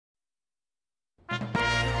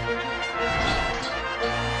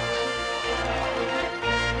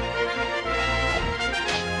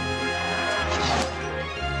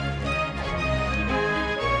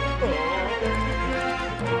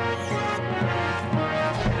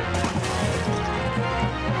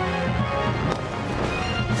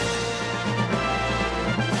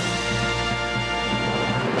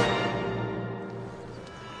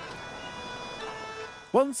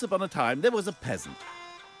Once upon a time, there was a peasant.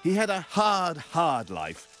 He had a hard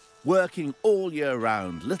life, working all year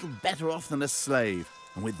round, little better off than a slave,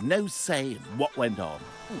 and with no say in what went on.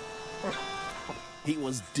 He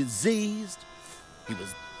was diseased, he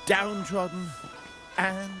was downtrodden,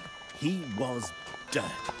 and he was dirty.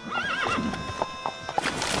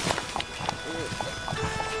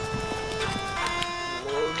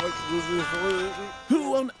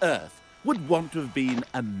 Who on earth would want to have been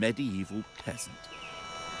a medieval peasant?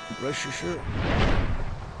 Bless your shirt.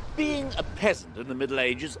 Being a peasant in the Middle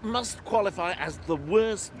Ages must qualify as the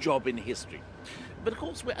worst job in history. But of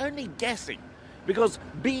course we're only guessing, because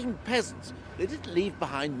being peasants, they didn't leave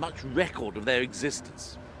behind much record of their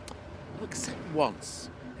existence. Except once,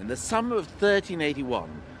 in the summer of 1381,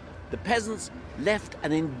 the peasants left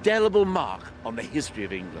an indelible mark on the history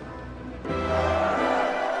of England.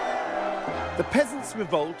 The peasants'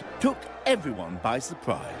 revolt took everyone by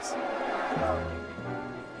surprise.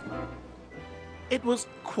 It was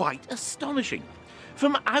quite astonishing.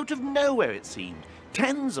 From out of nowhere, it seemed,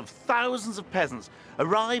 tens of thousands of peasants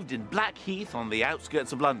arrived in Blackheath on the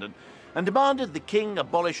outskirts of London and demanded the king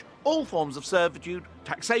abolish all forms of servitude,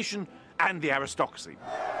 taxation, and the aristocracy.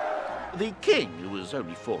 The king, who was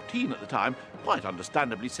only 14 at the time, quite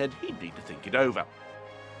understandably said he'd need to think it over.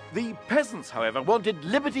 The peasants, however, wanted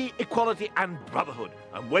liberty, equality, and brotherhood.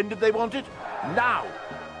 And when did they want it? Now!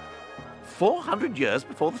 400 years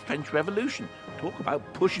before the French Revolution. Talk about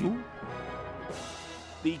pushing.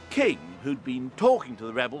 The king, who'd been talking to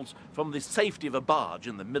the rebels from the safety of a barge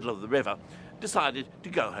in the middle of the river, decided to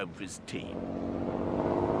go home for his tea.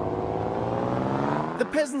 The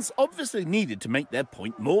peasants obviously needed to make their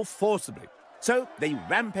point more forcibly, so they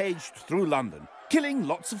rampaged through London, killing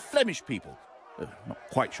lots of Flemish people. Not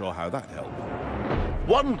quite sure how that helped.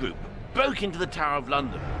 One group broke into the Tower of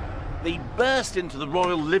London. They burst into the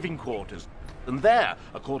royal living quarters, and there,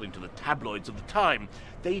 according to the tabloids of the time,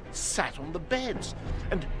 they sat on the beds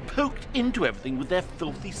and poked into everything with their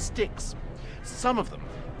filthy sticks. Some of them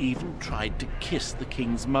even tried to kiss the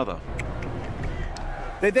king's mother.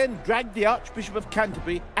 They then dragged the Archbishop of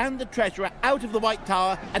Canterbury and the treasurer out of the White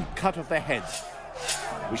Tower and cut off their heads,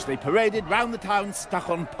 which they paraded round the town stuck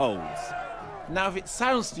on poles. Now, if it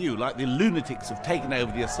sounds to you like the lunatics have taken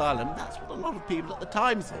over the asylum, that's what a lot of people at the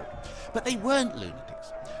time thought. But they weren't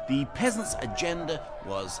lunatics. The peasants' agenda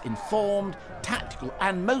was informed, tactical,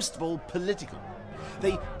 and most of all, political.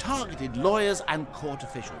 They targeted lawyers and court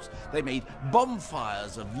officials. They made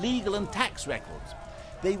bonfires of legal and tax records.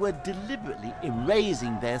 They were deliberately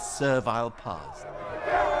erasing their servile past.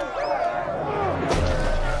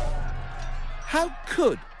 How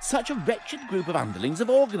could such a wretched group of underlings have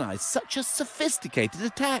organised such a sophisticated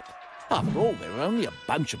attack? After all, they were only a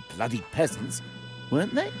bunch of bloody peasants,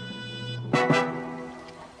 weren't they?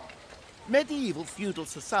 Medieval feudal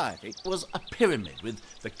society was a pyramid with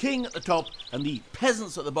the king at the top and the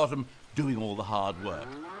peasants at the bottom doing all the hard work.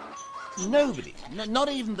 Nobody, not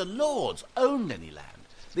even the lords, owned any land.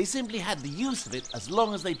 They simply had the use of it as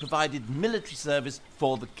long as they provided military service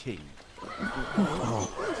for the king.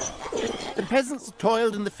 The peasants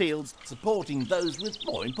toiled in the fields, supporting those with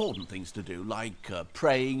more important things to do, like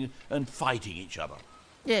praying and fighting each other.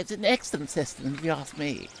 Yeah, it's an excellent system, if you ask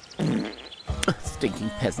me.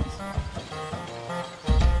 Stinking peasants.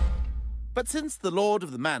 But since the lord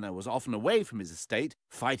of the manor was often away from his estate,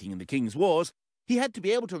 fighting in the king's wars, he had to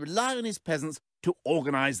be able to rely on his peasants to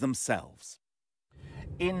organise themselves.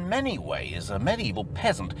 In many ways, a medieval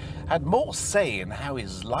peasant had more say in how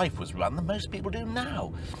his life was run than most people do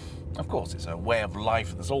now. Of course, it's a way of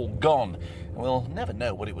life that's all gone, and we'll never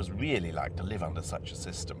know what it was really like to live under such a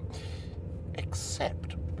system.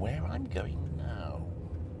 Except where I'm going now.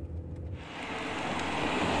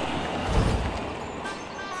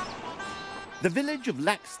 The village of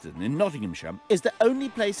Laxton in Nottinghamshire is the only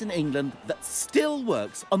place in England that still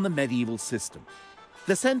works on the medieval system,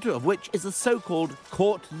 the centre of which is the so-called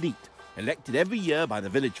court leet, elected every year by the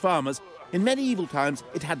village farmers. In medieval times,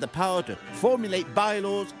 it had the power to formulate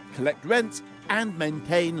bylaws, collect rents, and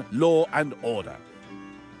maintain law and order.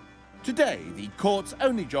 Today, the court's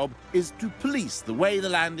only job is to police the way the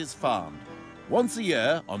land is farmed. Once a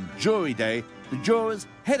year, on jury day, the jurors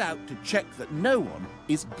head out to check that no one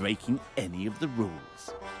is breaking any of the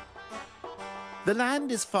rules. The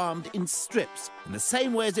land is farmed in strips in the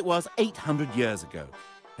same way as it was 800 years ago.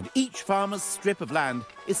 And each farmer's strip of land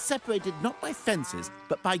is separated not by fences,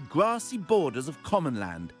 but by grassy borders of common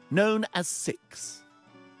land, known as sicks.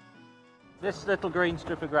 This little green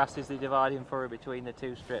strip of grass is the dividing furrow between the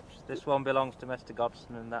two strips. This one belongs to Mr.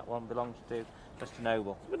 Godson and that one belongs to Mr.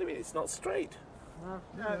 Noble. What do you mean, it's not straight?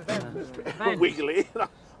 No, Wiggly.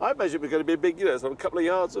 I imagine we're going to be a big, you know, sort of a couple of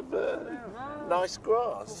yards of nice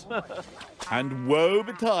grass. And woe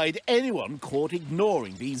betide anyone caught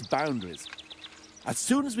ignoring these boundaries. As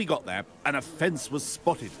soon as we got there, an offence was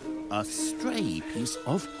spotted. A stray piece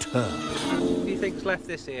of turf. What do you think's left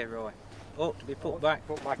this here, Roy? Ought to be put back.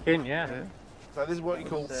 Put back in, yeah. So this is what you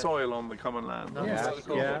call soil on the common land.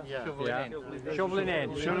 Shoveling in.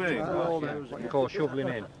 What you call shoveling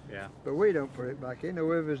in. Yeah. But we don't put it back in.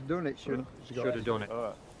 Whoever's done it should have done it.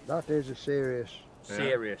 That is a serious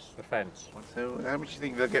offence. So how much do you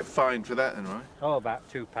think they'll get fined for that then, right? Oh, about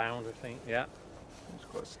 £2, I think, yeah. It's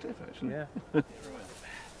quite stiff, actually. Yeah.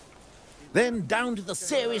 Then down to the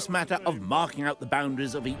serious matter of marking out the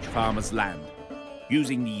boundaries of each farmer's land,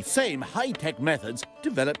 using the same high-tech methods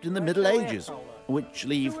developed in the Middle Ages, which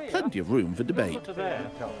leave plenty of room for debate. To there,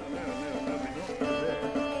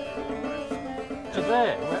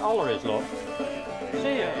 where Oller is, look. See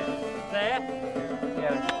it? There?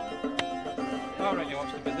 Yeah. I reckon it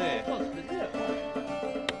wants to be there.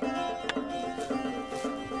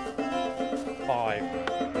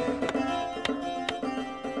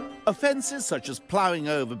 Offences such as ploughing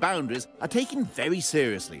over boundaries are taken very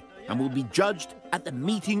seriously and will be judged at the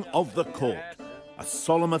meeting of the court, a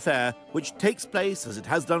solemn affair which takes place, as it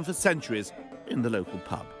has done for centuries, in the local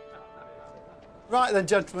pub. Right then,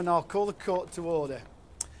 gentlemen, I'll call the court to order.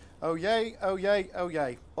 Oh yea, oh yea, oh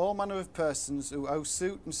yea, all manner of persons who owe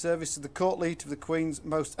suit and service to the court leet of the Queen's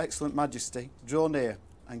most excellent majesty, draw near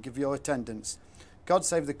and give your attendance. God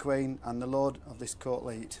save the Queen and the Lord of this court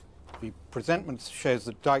leet. The presentment shows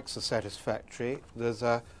that dikes are satisfactory. There's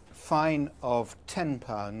a fine of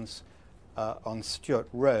 £10 on Stuart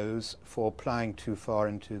Rose for ploughing too far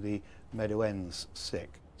into the Meadow Ends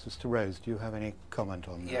sick. Mr. Rose, do you have any comment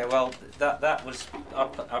on that? Yeah, well, that was I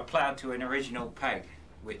ploughed to an original peg,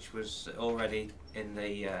 which was already in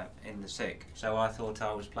the sick. So I thought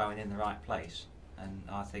I was ploughing in the right place, and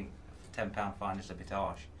I think £10 fine is a bit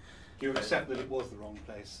harsh. Do you accept that it was the wrong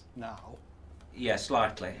place now? Yeah,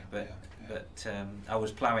 slightly, but I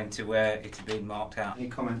was ploughing to where it had been marked out. Any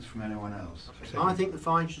comments from anyone else? I think the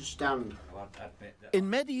fine should stand. In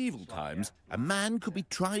medieval times, a man could be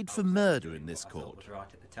tried for murder in this court. Was right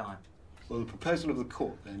at the time. Well, the proposal of the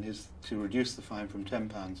court then is to reduce the fine from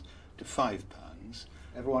 £10 to £5.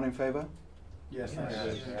 Everyone in favour? Yes.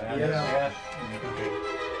 Yes.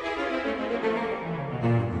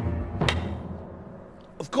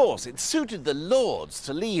 Of course, it suited the lords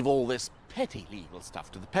to leave all this petty legal stuff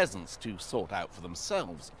to the peasants to sort out for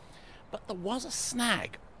themselves. But there was a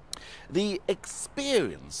snag. The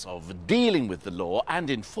experience of dealing with the law and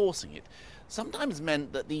enforcing it sometimes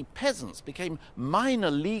meant that the peasants became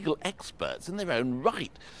minor legal experts in their own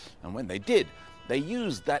right. And when they did, they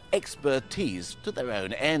used that expertise to their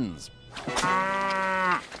own ends.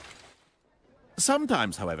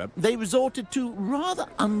 Sometimes, however, they resorted to rather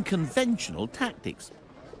unconventional tactics.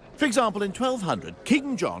 For example, in 1200,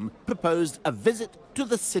 King John proposed a visit to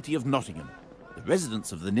the city of Nottingham. The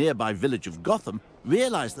residents of the nearby village of Gotham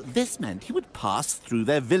realised that this meant he would pass through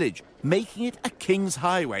their village, making it a king's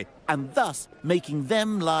highway, and thus making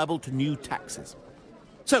them liable to new taxes.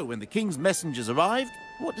 So when the king's messengers arrived,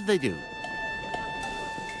 what did they do?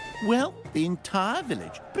 Well, the entire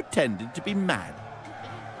village pretended to be mad.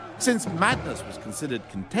 Since madness was considered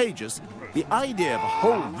contagious, the idea of a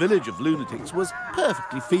whole village of lunatics was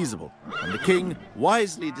perfectly feasible, and the king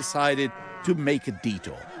wisely decided to make a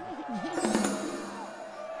detour.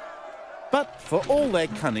 But for all their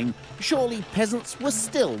cunning, surely peasants were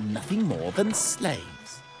still nothing more than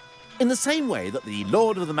slaves. In the same way that the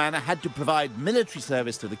lord of the manor had to provide military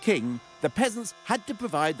service to the king, the peasants had to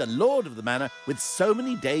provide the lord of the manor with so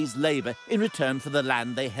many days' labour in return for the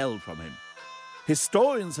land they held from him.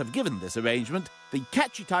 Historians have given this arrangement the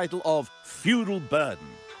catchy title of feudal burden.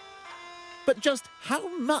 But just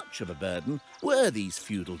how much of a burden were these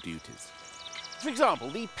feudal duties? For example,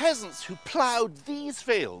 the peasants who ploughed these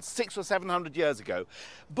fields 600 or 700 years ago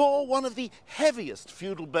bore one of the heaviest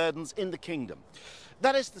feudal burdens in the kingdom.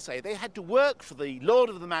 That is to say, they had to work for the lord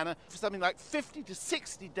of the manor for something like 50 to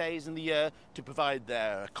 60 days in the year to provide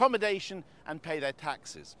their accommodation and pay their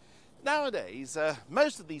taxes. Nowadays,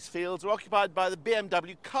 most of these fields are occupied by the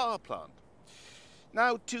BMW car plant.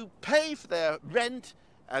 Now, to pay for their rent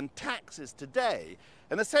and taxes today,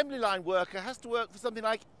 an assembly line worker has to work for something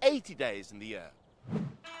like 80 days in the year.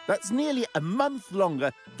 That's nearly a month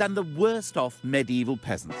longer than the worst-off medieval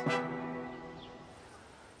peasants.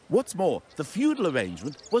 What's more, the feudal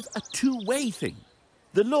arrangement was a two-way thing.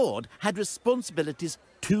 The lord had responsibilities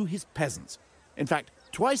to his peasants. In fact,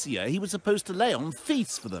 twice a year he was supposed to lay on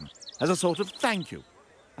feasts for them, as a sort of thank you.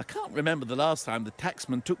 I can't remember the last time the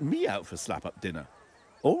taxman took me out for slap-up dinner.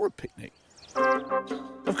 or a picnic.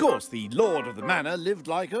 Of course, the lord of the manor lived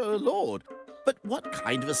like a lord. But what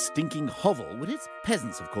kind of a stinking hovel would its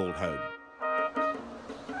peasants have called home?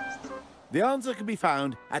 The answer can be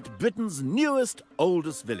found at Britain's newest,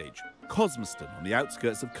 oldest village, Cosmeston, on the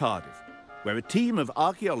outskirts of Cardiff, where a team of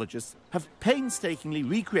archaeologists have painstakingly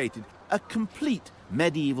recreated a complete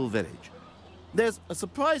medieval village. There's a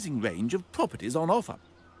surprising range of properties on offer.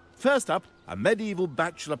 First up, a medieval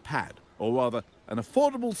bachelor pad, or rather, an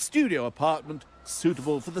affordable studio apartment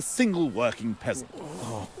suitable for the single working peasant.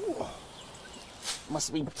 Oh. Must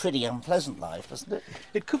have been a pretty unpleasant life, doesn't it?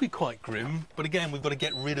 It could be quite grim, but again, we've got to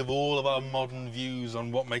get rid of all of our modern views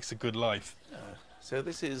on what makes a good life. So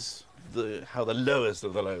this is how the lowest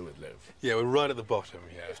of the low would live? Yeah, we're right at the bottom,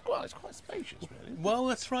 yeah. It's quite spacious, really. Well,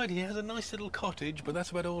 that's right. He has a nice little cottage, but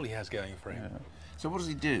that's about all he has going for him. Yeah. So what does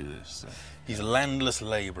he do, this? He's a landless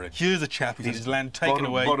labourer. Here's a chap who's had his land taken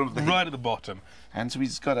away right at the bottom. And so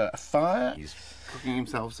he's got a fire, he's cooking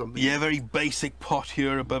himself something? Yeah, very basic pot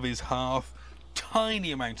here above his hearth.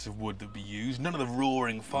 Tiny amounts of wood that be used, none of the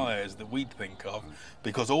roaring fires that we'd think of,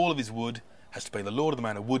 because all of his wood has to pay the lord of the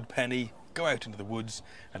manor wood penny, go out into the woods,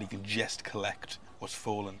 and he can just collect what's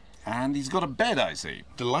fallen. And he's got a bed, I see.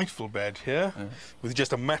 Delightful bed here, with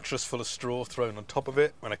just a mattress full of straw thrown on top of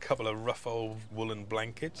it, and a couple of rough old woolen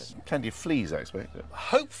blankets. Plenty of fleas, I expect.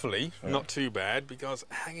 Hopefully not too bad, because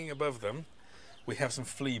hanging above them, we have some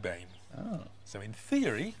flea bane. Oh. So in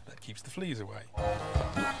theory, that keeps the fleas away.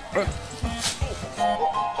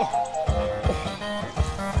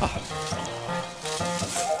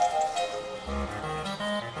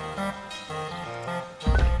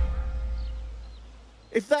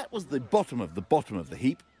 If that was the bottom of the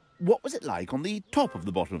heap, what was it like on the top of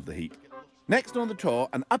the bottom of the heap? Next on the tour,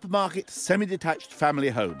 an upmarket, semi-detached family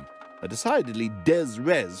home. A decidedly des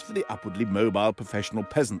res for the upwardly mobile professional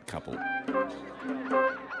peasant couple.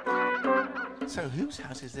 So whose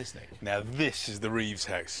house is this, Nick? Now this is the Reeve's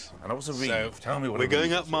house. And what's a Reeve? So tell me what we're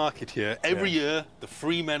going up market here. Every year, the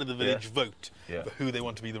free men of the village vote for who they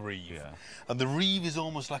want to be the Reeve. Yeah. And the Reeve is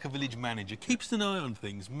almost like a village manager. Keeps an eye on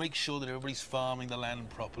things, makes sure that everybody's farming the land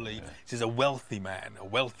properly. He's a wealthy man, a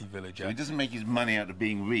wealthy villager. So he doesn't make his money out of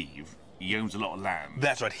being Reeve. He owns a lot of land.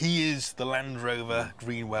 That's right. He is the Land Rover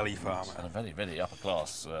Greenwelly farmer. And a very, very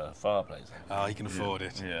upper-class fireplace. Ah, he can afford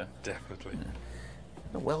it. Yeah. Definitely.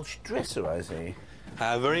 A Welsh dresser, I see.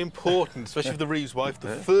 Very important, especially for the Reeve's wife.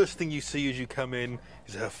 The first thing you see as you come in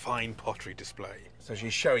is her fine pottery display. So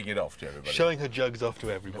she's showing it off to everybody. Showing her jugs off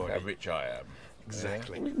to everybody. Look how rich I am.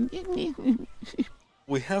 Exactly.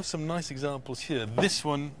 We have some nice examples here. This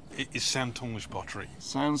one is Saintonge pottery.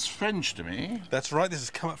 Sounds French to me. That's right. This has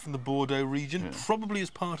come up from the Bordeaux region, probably as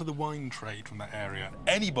part of the wine trade from that area.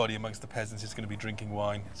 Anybody amongst the peasants is going to be drinking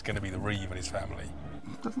wine. It's going to be the Reeve and his family.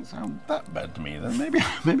 Doesn't sound that bad to me, then. Maybe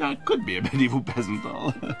I could be a medieval peasant.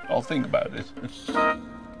 I'll think about it.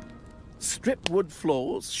 Strip wood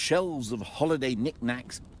floors, shelves of holiday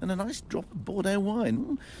knickknacks, and a nice drop of Bordeaux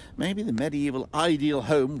wine. Maybe the medieval ideal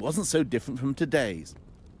home wasn't so different from today's.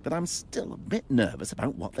 But I'm still a bit nervous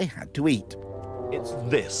about what they had to eat. It's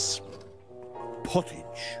this.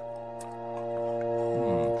 Pottage.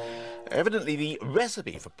 Evidently, the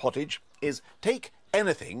recipe for pottage is take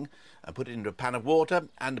anything and put it into a pan of water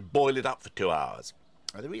and boil it up for 2 hours.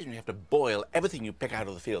 Now, the reason you have to boil everything you pick out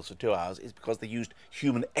of the fields for 2 hours is because they used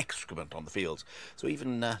human excrement on the fields. So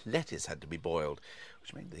even lettuce had to be boiled,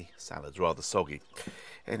 which made the salads rather soggy.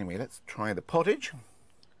 Anyway, let's try the pottage.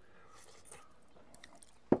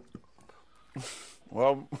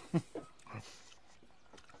 Well,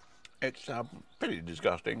 it's pretty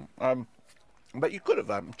disgusting. But you could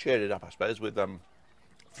have cheered it up, I suppose, with a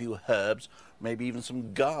few herbs, maybe even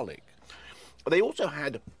some garlic. They also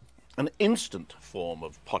had an instant form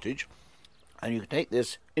of pottage, and you could take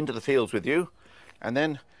this into the fields with you, and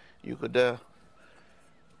then you could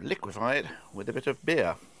liquefy it with a bit of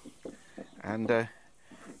beer and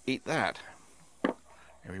eat that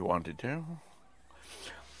if you wanted to.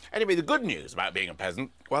 Anyway, the good news about being a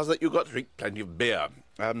peasant was that you got to drink plenty of beer.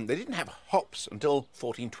 They didn't have hops until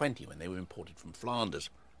 1420, when they were imported from Flanders.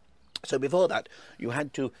 So before that, you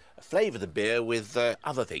had to flavour the beer with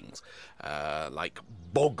other things, like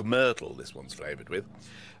bog myrtle, this one's flavoured with.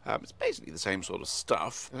 It's basically the same sort of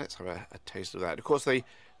stuff. Let's have a taste of that. Of course, they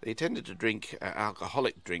tended to drink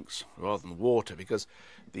alcoholic drinks rather than water, because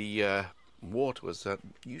the water was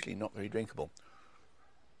usually not very drinkable.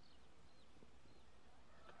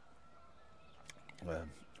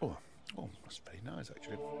 That's very nice,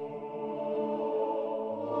 actually.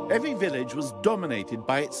 Every village was dominated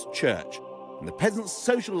by its church, and the peasants'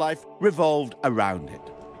 social life revolved around it.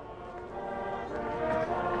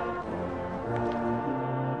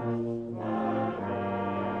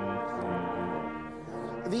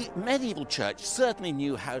 The medieval church certainly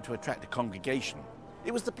knew how to attract a congregation.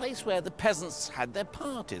 It was the place where the peasants had their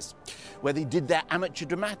parties, where they did their amateur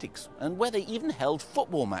dramatics, and where they even held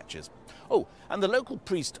football matches. Oh, and the local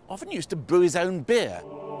priest often used to brew his own beer,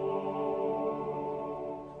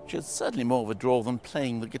 which is certainly more of a draw than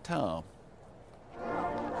playing the guitar.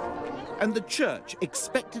 And the church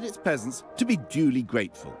expected its peasants to be duly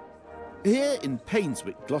grateful. Here in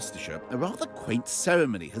Peasant, Gloucestershire, a rather quaint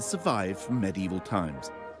ceremony has survived from medieval times.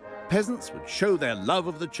 Peasants would show their love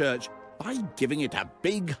of the church by giving it a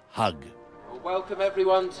big hug. Well, welcome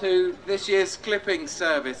everyone to this year's clipping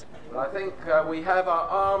service. I think we have our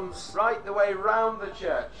arms right the way round the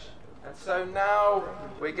church. And so now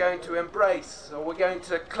we're going to embrace, or we're going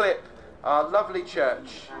to clip our lovely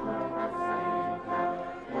church.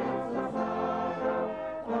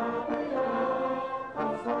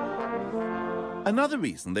 Another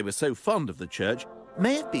reason they were so fond of the church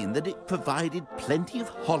may have been that it provided plenty of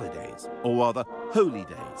holidays, or rather, holy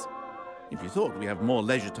days. If you thought we have more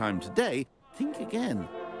leisure time today, think again.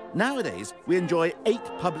 Nowadays, we enjoy 8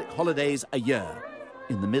 public holidays a year.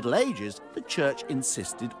 In the Middle Ages, the church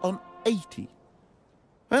insisted on 80.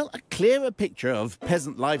 Well, a clearer picture of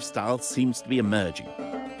peasant lifestyle seems to be emerging.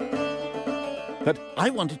 But I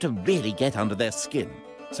wanted to really get under their skin,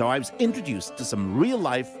 so I was introduced to some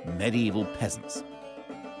real-life medieval peasants.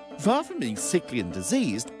 Far from being sickly and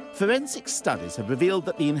diseased, forensic studies have revealed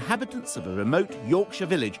that the inhabitants of a remote Yorkshire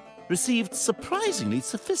village received surprisingly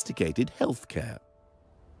sophisticated health care.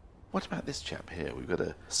 What about this chap here? We've got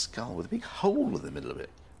a skull with a big hole in the middle of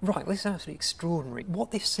it. Right, well, this is absolutely extraordinary.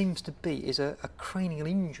 What this seems to be is a cranial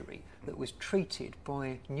injury that was treated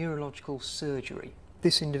by neurological surgery.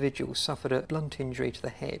 This individual suffered a blunt injury to the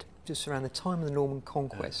head just around the time of the Norman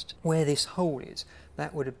Conquest. Where this hole is,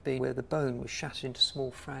 that would have been where the bone was shattered into small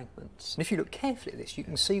fragments. And if you look carefully at this, you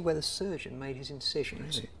can see where the surgeon made his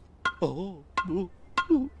incisions. Really?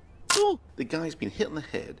 The guy's been hit on the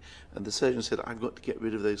head, and the surgeon said, I've got to get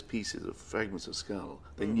rid of those pieces of fragments of skull.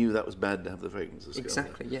 They knew that was bad to have the fragments of skull.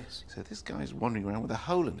 Exactly, yes. So this guy's wandering around with a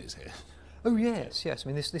hole in his head. Oh, yes, yes. I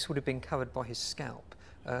mean, this would have been covered by his scalp.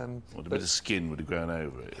 Or a bit of skin would have grown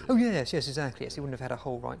over it. Oh, yes, yes, exactly. Yes, he wouldn't have had a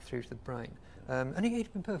hole right through to the brain. And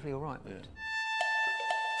he'd been perfectly all right with it.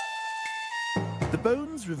 The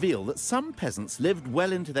bones reveal that some peasants lived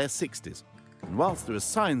well into their 60s, and whilst there are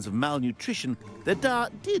signs of malnutrition, their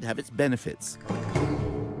diet did have its benefits.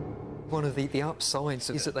 One of the upsides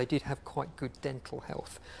is that they did have quite good dental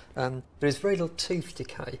health. There is very little tooth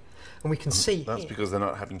decay, and we can see That's here, because they're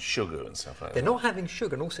not having sugar and stuff like that. they're not having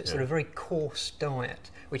sugar, and also it's a very coarse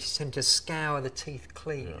diet, which is tend to scour the teeth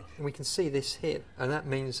clean. Yeah. And we can see this here, and that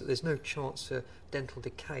means that there's no chance for dental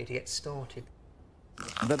decay to get started.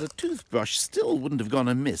 But a toothbrush still wouldn't have gone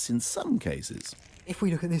amiss in some cases. If we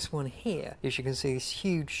look at this one here, as you can see, these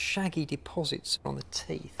huge shaggy deposits on the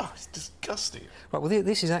teeth. Oh, it's disgusting. Right, well,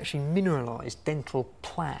 this is actually mineralised dental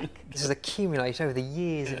plaque. This has accumulated over the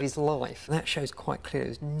years of his life. And that shows quite clearly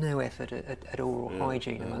there's no effort at oral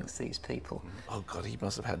hygiene amongst these people. Oh, God, he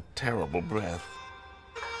must have had terrible breath.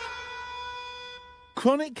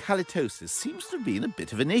 Chronic halitosis seems to have been a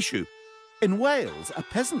bit of an issue. In Wales, a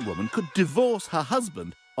peasant woman could divorce her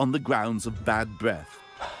husband on the grounds of bad breath.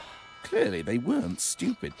 Clearly, they weren't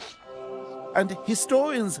stupid. And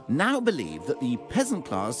historians now believe that the peasant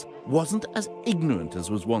class wasn't as ignorant as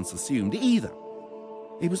was once assumed either.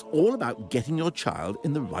 It was all about getting your child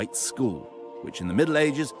in the right school, which in the Middle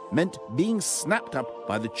Ages meant being snapped up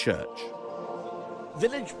by the church.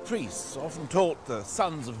 Village priests often taught the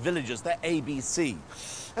sons of villagers their ABC,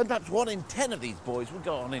 and perhaps 1 in 10 of these boys would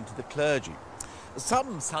go on into the clergy.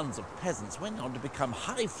 Some sons of peasants went on to become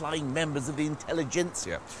high-flying members of the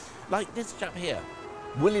intelligentsia, like this chap here,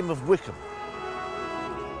 William of Wickham.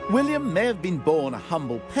 William may have been born a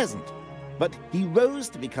humble peasant, but he rose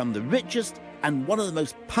to become the richest and one of the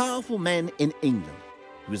most powerful men in England.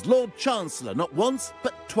 He was Lord Chancellor not once,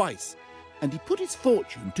 but twice, and he put his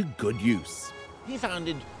fortune to good use. He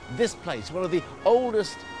founded this place, one of the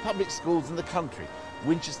oldest public schools in the country,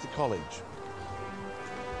 Winchester College.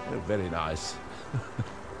 Oh, very nice.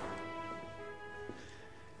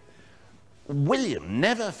 William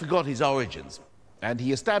never forgot his origins, and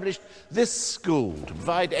he established this school to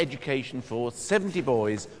provide education for 70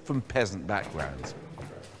 boys from peasant backgrounds.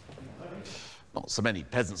 Not so many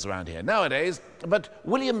peasants around here nowadays, but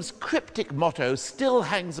William's cryptic motto still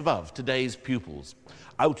hangs above today's pupils.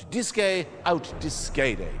 Aut disce, aut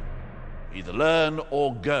discede. Either learn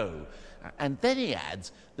or go. And then he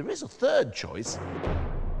adds, there is a third choice.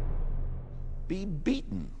 Be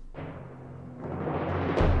beaten.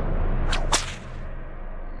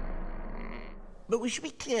 But we should be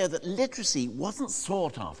clear that literacy wasn't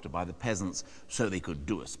sought after by the peasants so they could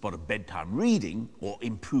do a spot of bedtime reading or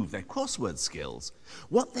improve their crossword skills.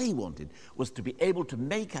 What they wanted was to be able to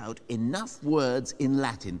make out enough words in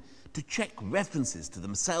Latin to check references to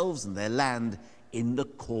themselves and their land in the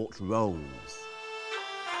court rolls.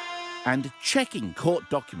 And checking court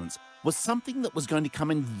documents was something that was going to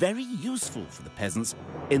come in very useful for the peasants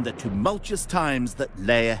in the tumultuous times that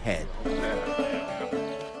lay ahead.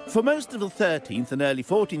 For most of the 13th and early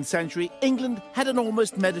 14th century, England had an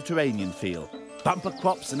almost Mediterranean feel. Bumper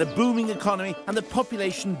crops and a booming economy, and the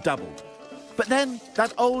population doubled. But then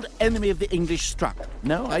that old enemy of the English struck.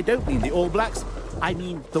 No, I don't mean the All Blacks, I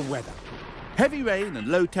mean the weather. Heavy rain and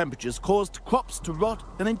low temperatures caused crops to rot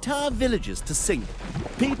and entire villages to sink.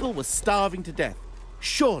 People were starving to death.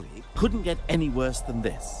 Surely it couldn't get any worse than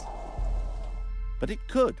this. But it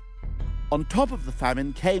could. On top of the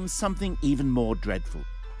famine came something even more dreadful.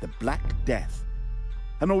 The Black Death.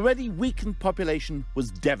 An already weakened population was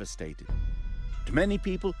devastated. To many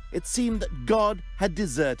people, it seemed that God had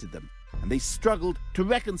deserted them, and they struggled to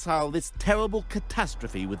reconcile this terrible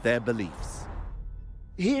catastrophe with their beliefs.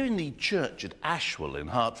 Here in the church at Ashwell in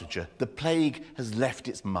Hertfordshire, the plague has left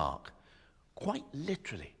its mark, quite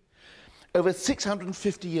literally. Over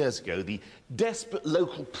 650 years ago, the desperate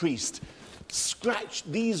local priest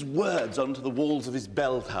scratched these words onto the walls of his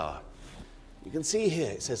bell tower. You can see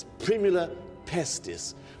here, it says, Primula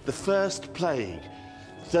Pestis, the first plague,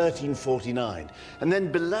 1349. And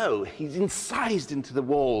then below, he's incised into the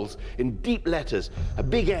walls in deep letters, a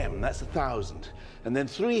big M, that's 1,000. And then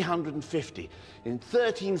 350. In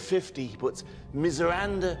 1350, he puts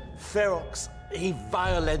Miseranda ferox e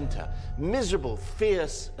violenta. Miserable,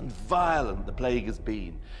 fierce, and violent the plague has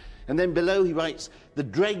been. And then below he writes, the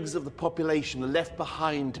dregs of the population are left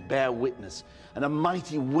behind to bear witness, and a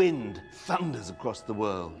mighty wind thunders across the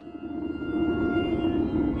world.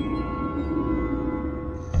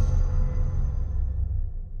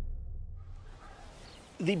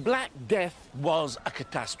 The Black Death was a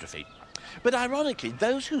catastrophe. But ironically,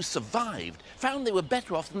 those who survived found they were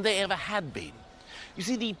better off than they ever had been. You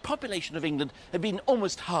see, the population of England had been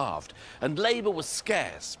almost halved, and labour was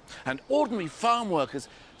scarce, and ordinary farm workers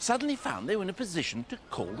suddenly found they were in a position to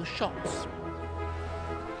call the shots.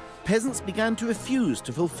 Peasants began to refuse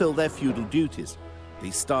to fulfil their feudal duties.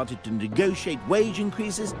 They started to negotiate wage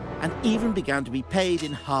increases and even began to be paid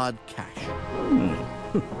in hard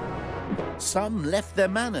cash. Some left their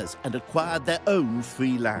manors and acquired their own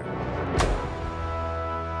free land.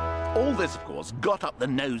 All this, of course, got up the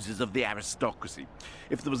noses of the aristocracy.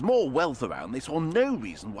 If there was more wealth around, they saw no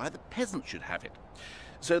reason why the peasants should have it.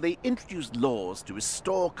 So they introduced laws to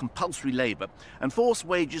restore compulsory labour and force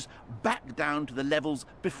wages back down to the levels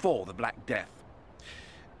before the Black Death.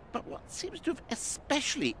 But what seems to have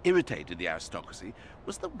especially irritated the aristocracy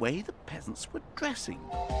was the way the peasants were dressing.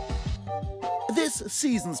 This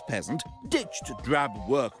season's peasant ditched drab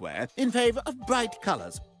workwear in favour of bright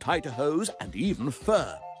colours, tighter hose and even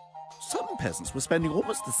fur. Some peasants were spending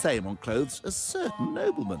almost the same on clothes as certain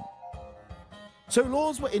noblemen. So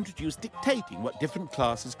laws were introduced dictating what different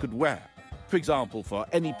classes could wear. For example, for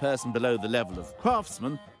any person below the level of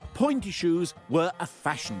craftsman, pointy shoes were a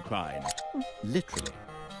fashion crime. Literally.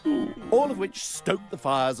 All of which stoked the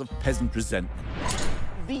fires of peasant resentment.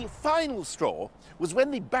 The final straw was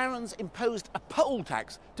when the barons imposed a poll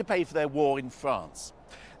tax to pay for their war in France.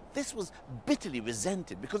 This was bitterly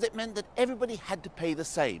resented because it meant that everybody had to pay the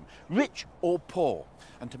same, rich or poor.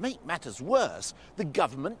 And to make matters worse, the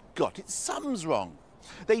government got its sums wrong.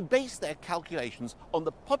 They based their calculations on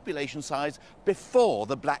the population size before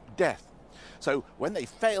the Black Death. So when they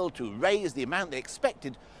failed to raise the amount they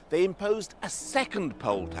expected, they imposed a second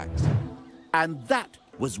poll tax. And that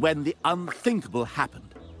was when the unthinkable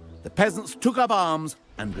happened. The peasants took up arms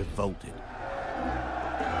and revolted.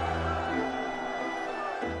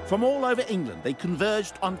 From all over England, they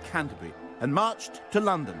converged on Canterbury and marched to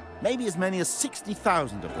London, maybe as many as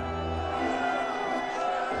 60,000 of them.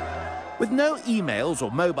 With no emails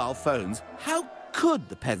or mobile phones, how could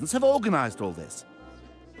the peasants have organised all this?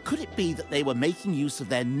 Could it be that they were making use of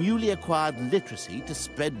their newly acquired literacy to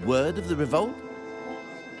spread word of the revolt?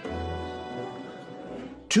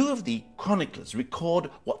 Two of the chroniclers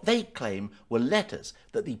record what they claim were letters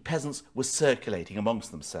that the peasants were circulating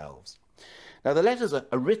amongst themselves. Now, the letters are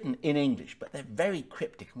written in English, but they're very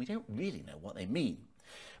cryptic, and we don't really know what they mean.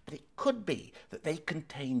 But it could be that they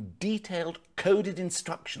contain detailed, coded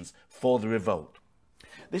instructions for the revolt.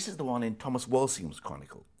 This is the one in Thomas Walsingham's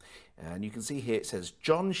chronicle. And you can see here it says,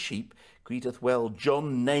 John Sheep greeteth well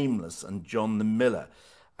John Nameless and John the Miller,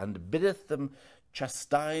 and biddeth them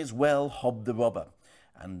chastise well Hob the Robber,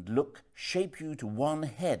 and look, shape you to one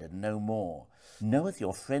head and no more. Knoweth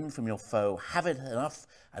your friend from your foe, have it enough,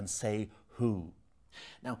 and say who.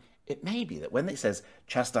 Now, it may be that when it says,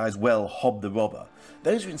 chastise well Hob the robber,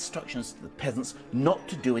 those are instructions to the peasants not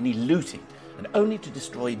to do any looting, and only to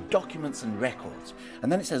destroy documents and records.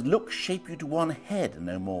 And then it says, look, shape you to one head and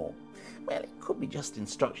no more. Well, it could be just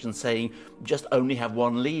instructions saying, just only have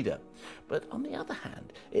one leader. But on the other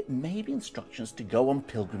hand, it may be instructions to go on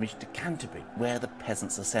pilgrimage to Canterbury, where the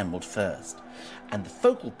peasants assembled first. And the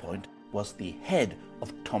focal point was the head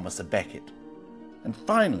of Thomas a Becket. And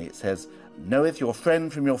finally it says, knoweth your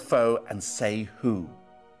friend from your foe, and say who.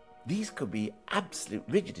 These could be absolute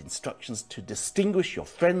rigid instructions to distinguish your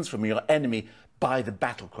friends from your enemy by the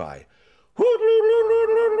battle cry.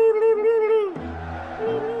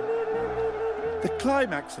 The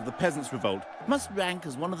climax of the peasants' revolt must rank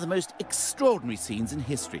as one of the most extraordinary scenes in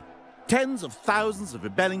history. Tens of thousands of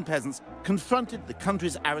rebelling peasants confronted the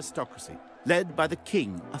country's aristocracy, led by the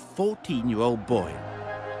king, a 14-year-old boy.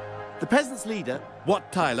 The peasants' leader,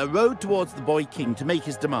 Wat Tyler, rode towards the boy king to make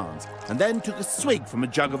his demands, and then took a swig from a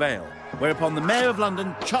jug of ale, whereupon the mayor of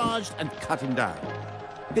London charged and cut him down.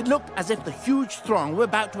 It looked as if the huge throng were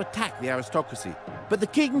about to attack the aristocracy, but the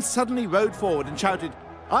king suddenly rode forward and shouted,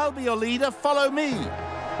 "I'll be your leader, follow me!"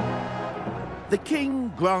 The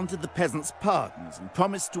king granted the peasants pardons and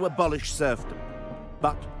promised to abolish serfdom.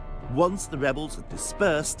 But once the rebels had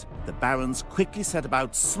dispersed, the barons quickly set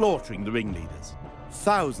about slaughtering the ringleaders.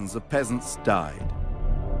 Thousands of peasants died.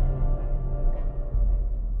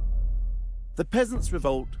 The peasants'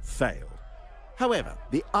 revolt failed. However,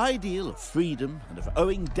 the ideal of freedom and of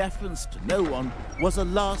owing deference to no one was a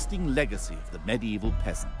lasting legacy of the medieval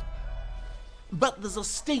peasant. But there's a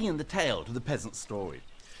sting in the tail to the peasant story.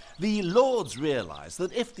 The lords realised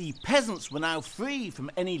that if the peasants were now free from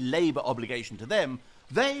any labour obligation to them,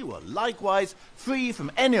 they were likewise free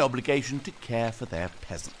from any obligation to care for their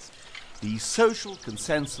peasants. The social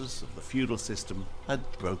consensus of the feudal system had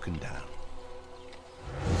broken down.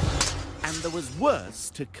 And there was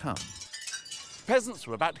worse to come. Peasants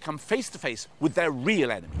were about to come face to face with their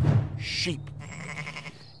real enemy, sheep.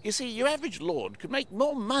 You see, your average lord could make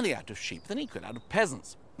more money out of sheep than he could out of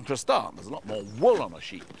peasants. And for a start, there's a lot more wool on a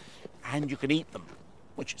sheep, and you can eat them,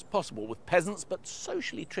 which is possible with peasants, but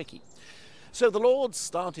socially tricky. So the lords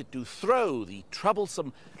started to throw the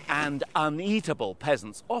troublesome and uneatable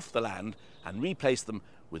peasants off the land and replace them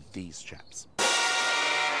with these chaps.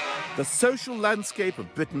 The social landscape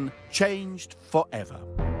of Britain changed forever.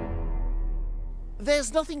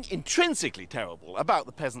 There's nothing intrinsically terrible about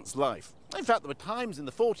the peasant's life. In fact, there were times in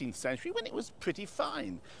the 14th century when it was pretty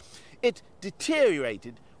fine. It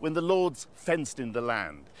deteriorated when the lords fenced in the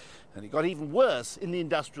land, and it got even worse in the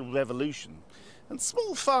Industrial Revolution. And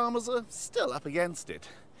small farmers are still up against it.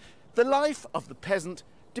 The life of the peasant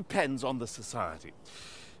depends on the society.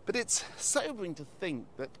 But it's sobering to think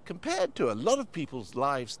that compared to a lot of people's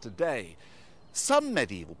lives today, some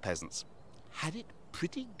medieval peasants had it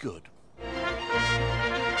pretty good.